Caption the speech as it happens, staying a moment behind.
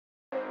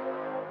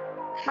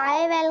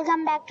Hi,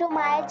 welcome back to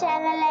my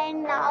channel,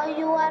 and now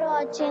you are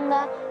watching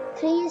a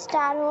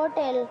 3-star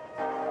hotel.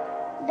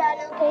 The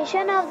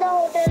location of the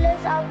hotel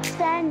is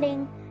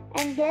outstanding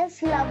and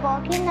guests love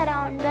walking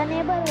around the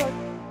neighborhood.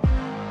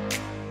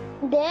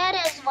 There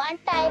is one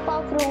type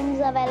of rooms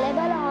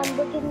available on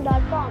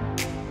booking.com.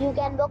 You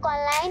can book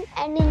online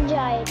and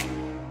enjoy it.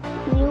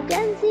 You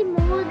can see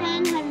more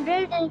than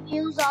 100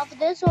 reviews of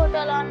this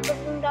hotel on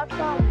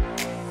booking.com.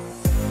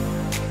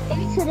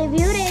 Its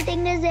review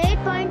rating is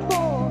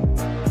 8.4,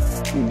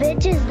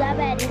 which is the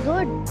very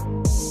good.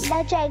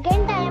 The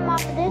check-in time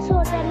of this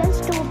hotel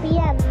is 2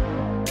 p.m.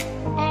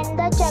 and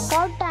the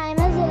checkout time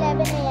is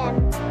 11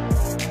 a.m.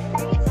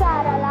 Pets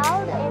are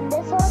allowed in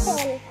this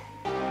hotel.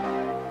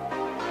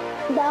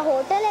 The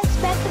hotel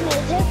accepts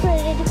major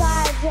credit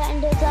cards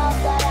and reserves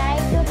the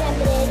right to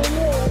temporarily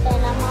hold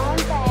an amount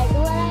prior to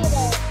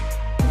arrival.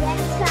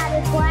 Guests are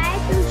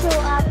required to show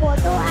a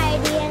photo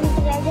ID and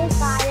credit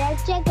card at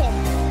check-in.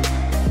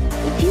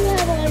 If you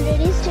have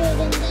already stayed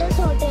in this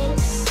hotel,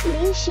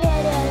 please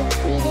share your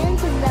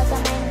experience in the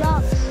comment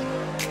box.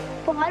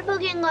 For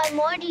booking or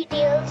more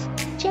details,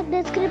 check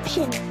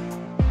description.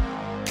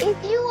 If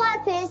you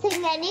are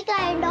facing any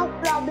kind of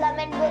problem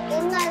in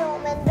booking a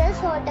room in this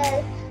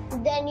hotel,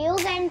 then you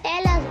can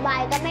tell us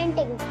by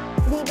commenting.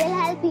 We will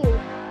help you.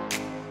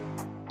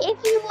 If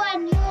you are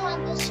new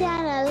on this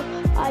channel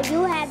or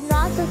you have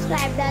not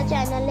subscribed our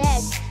channel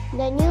yet,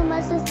 then you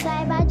must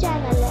subscribe our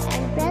channel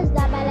and press the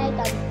bell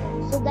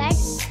icon so that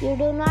you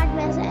do not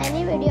miss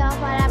any video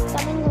of our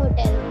upcoming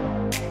hotel.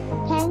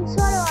 Thanks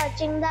for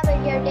watching the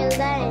video till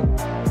the end.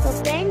 So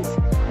friends,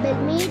 we'll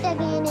meet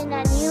again in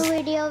a new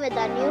video with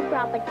a new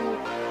property.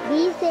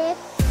 Be safe,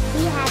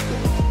 be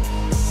happy.